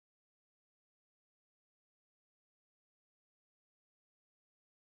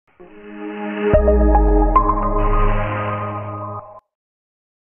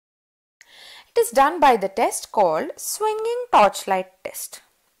It is done by the test called swinging torchlight test.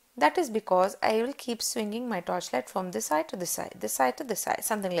 That is because I will keep swinging my torchlight from this side to this side, this side to this side,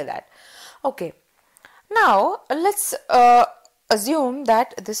 something like that. Okay. Now, let's assume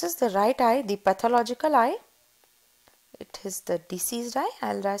that this is the right eye, the pathological eye. It is the diseased eye.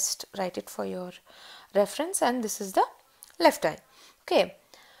 I'll just write it for your reference, and this is the left eye. Okay.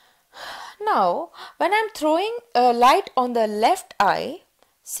 Now, when I'm throwing a light on the left eye,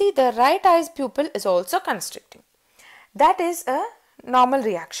 see the right eye's pupil is also constricting. That is a normal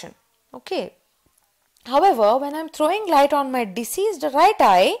reaction. Okay. However, when I'm throwing light on my diseased right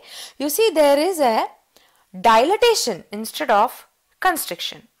eye, you see there is a dilatation instead of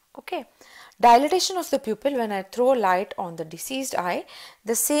constriction. Okay. Dilatation of the pupil when I throw light on the diseased eye,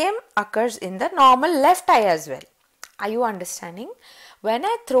 the same occurs in the normal left eye as well. Are you understanding? When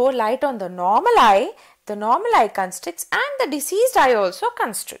I throw light on the normal eye constricts and the diseased eye also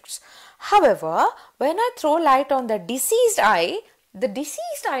constricts. However, when I throw light on the diseased eye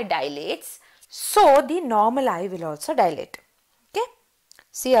dilates, so the normal eye will also dilate. Okay.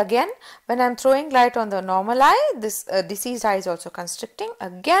 See again, when I am throwing light on the normal eye, this diseased eye is also constricting.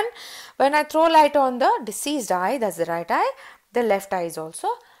 Again, when I throw light on the diseased eye, that's the right eye, the left eye is also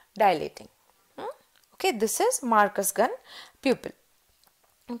dilating. Okay, this is Marcus gun pupil.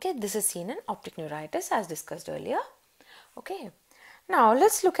 Okay, this is seen in optic neuritis as discussed earlier. Okay, now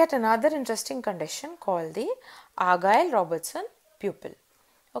let's look at another interesting condition called the Argyll-Robertson pupil.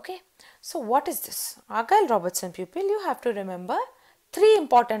 Okay, so what is this? Argyll-Robertson pupil, you have to remember three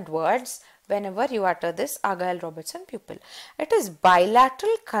important words whenever you utter this Argyll-Robertson pupil. It is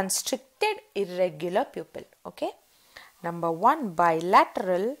bilateral constricted irregular pupil. Okay, number 1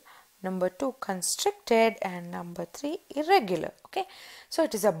 bilateral, number 2 constricted, and number 3 irregular. Okay, so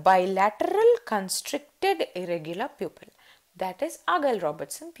it is a bilateral constricted irregular pupil. That is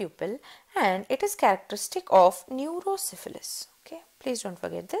Argyll-Robertson pupil, and it is characteristic of neurosyphilis. Okay, please don't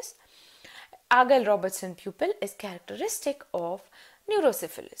forget this. Argyll-Robertson pupil is characteristic of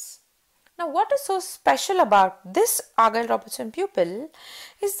neurosyphilis. Now, what is so special about this Argyll-Robertson pupil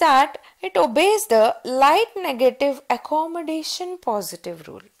is that it obeys the light negative accommodation positive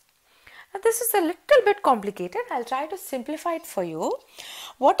rule. Now, this is a little bit complicated. I'll try to simplify it for you.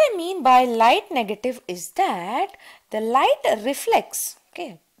 What I mean by light negative is that the light reflects.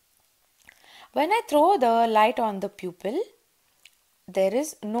 Okay. When I throw the light on the pupil, there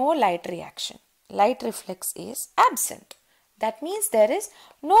is no light reaction. Light reflex is absent. That means there is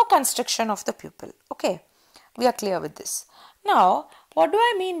no constriction of the pupil. Okay. We are clear with this. Now, what do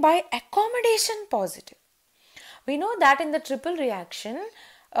I mean by accommodation positive? We know that in the triple reaction,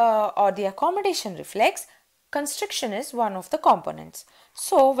 or the accommodation reflex, constriction is one of the components.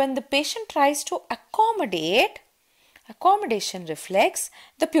 So, when the patient tries to accommodate accommodation reflex,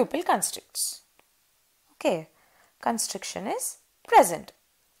 the pupil constricts. Okay, constriction is present.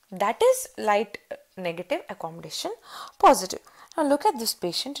 That is light negative accommodation positive. Now, look at this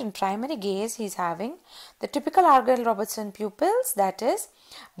patient. In primary gaze, he is having the typical Argyll-Robertson pupils, that is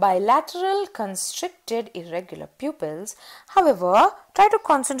bilateral constricted irregular pupils. However, try to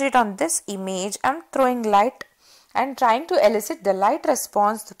concentrate on this image. I am throwing light and trying to elicit the light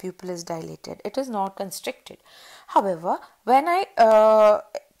response. The pupil is dilated. It is not constricted. However, when I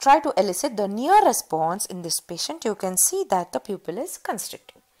try to elicit the near response in this patient, you can see that the pupil is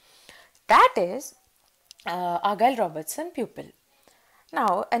constricting. That is Argyll-Robertson pupil.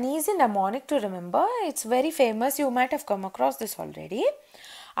 Now, an easy mnemonic to remember, it's very famous, you might have come across this already.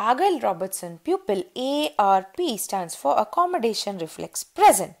 Argyll-Robertson pupil, ARP, stands for accommodation reflex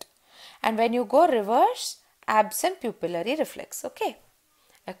present. And when you go reverse, absent pupillary reflex. Okay,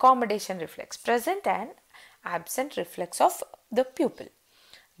 accommodation reflex present and absent reflex of the pupil.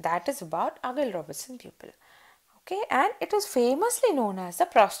 That is about Argyll-Robertson pupil. Okay, and it is famously known as the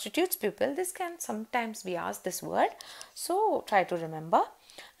prostitute's pupil. This can sometimes be asked, this word, so try to remember.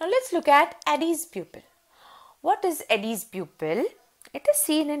 Now let's look at Adie's pupil. What is Adie's pupil? It is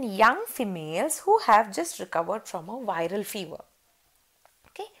seen in young females who have just recovered from a viral fever.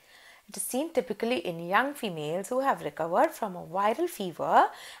 Okay, it is seen typically in young females who have recovered from a viral fever,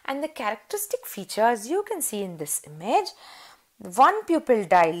 and the characteristic features you can see in this image. One pupil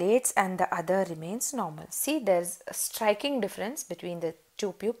dilates and the other remains normal. See, there is a striking difference between the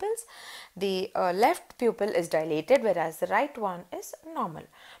two pupils. The left pupil is dilated, whereas the right one is normal.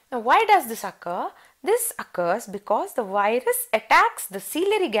 Now, why does this occur? This occurs because the virus attacks the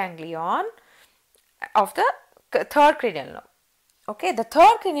ciliary ganglion of the third cranial nerve. Okay, the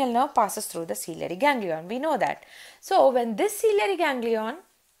third cranial nerve passes through the ciliary ganglion. We know that. So, when this ciliary ganglion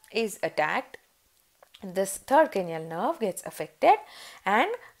is attacked, this third cranial nerve gets affected and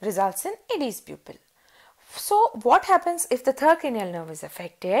results in Adie's pupil. So what happens if the third cranial nerve is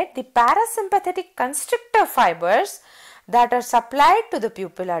affected? The parasympathetic constrictor fibers that are supplied to the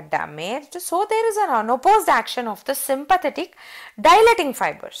pupil are damaged. So there is an unopposed action of the sympathetic dilating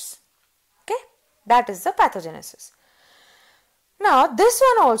fibers. Okay, that is the pathogenesis. Now this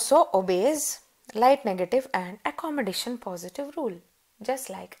one also obeys light negative and accommodation positive rule, just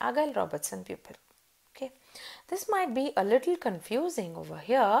like Argyll Robertson pupil. Okay, this might be a little confusing over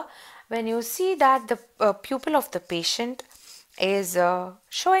here when you see that the pupil of the patient is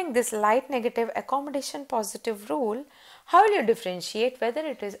showing this light negative accommodation positive rule. How will you differentiate whether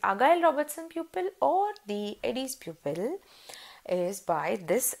it is Argyll Robertson pupil or the Adie's pupil? Is by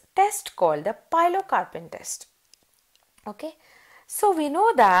this test called the pilocarpine test. Okay, so we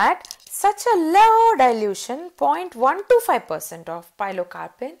know that such a low dilution, 0.125% of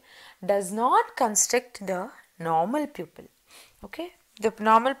pilocarpine, does not constrict the normal pupil. Okay, the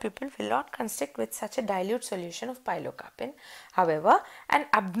normal pupil will not constrict with such a dilute solution of pilocarpine. However, an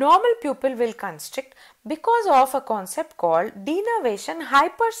abnormal pupil will constrict because of a concept called denervation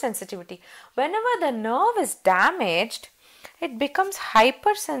hypersensitivity. Whenever the nerve is damaged, it becomes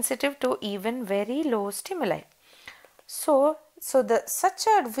hypersensitive to even very low stimuli. So such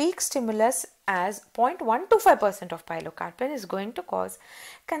a weak stimulus as 0.125% of pilocarpine is going to cause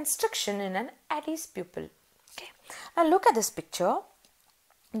constriction in an Adie's pupil. Okay. Now look at this picture.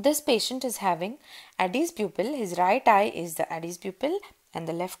 This patient is having Adie's pupil. His right eye is the Adie's pupil and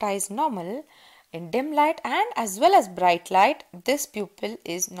the left eye is normal. In dim light and as well as bright light, this pupil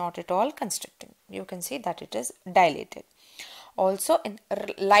is not at all constricting. You can see that it is dilated. Also in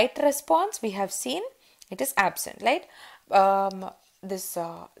light response, we have seen it is absent. Light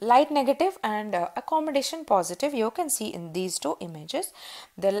light negative and accommodation positive, you can see in these two images.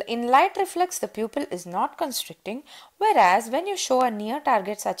 In light reflex, the pupil is not constricting, whereas when you show a near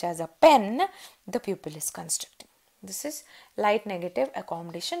target such as a pen, the pupil is constricting. This is light negative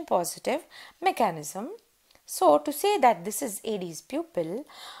accommodation positive mechanism. So to say that this is Adie's pupil,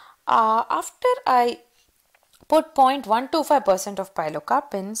 after I put 0.125% of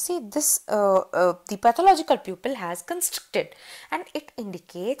pilocarpine, see this the pathological pupil has constricted and it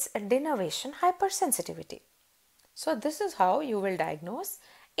indicates a denervation hypersensitivity. So this is how you will diagnose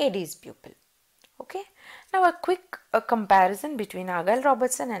Adie's pupil. Okay. Now a quick comparison between Argyll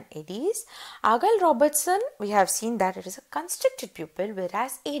Robertson and Adie's. Argyll Robertson, we have seen that it is a constricted pupil,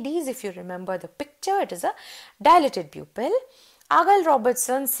 whereas Adie's, if you remember the picture, it is a dilated pupil. Argyll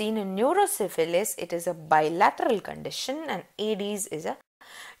Robertson seen in Neuro syphilis, it is a bilateral condition, and Adie's is a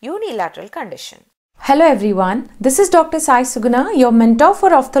unilateral condition. Hello everyone, this is Dr. Sai Suguna, your mentor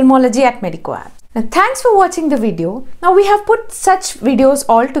for ophthalmology at Medicoapps. Now thanks for watching the video. Now we have put such videos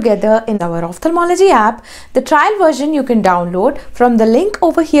all together in our ophthalmology app. The trial version you can download from the link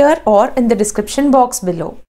over here or in the description box below.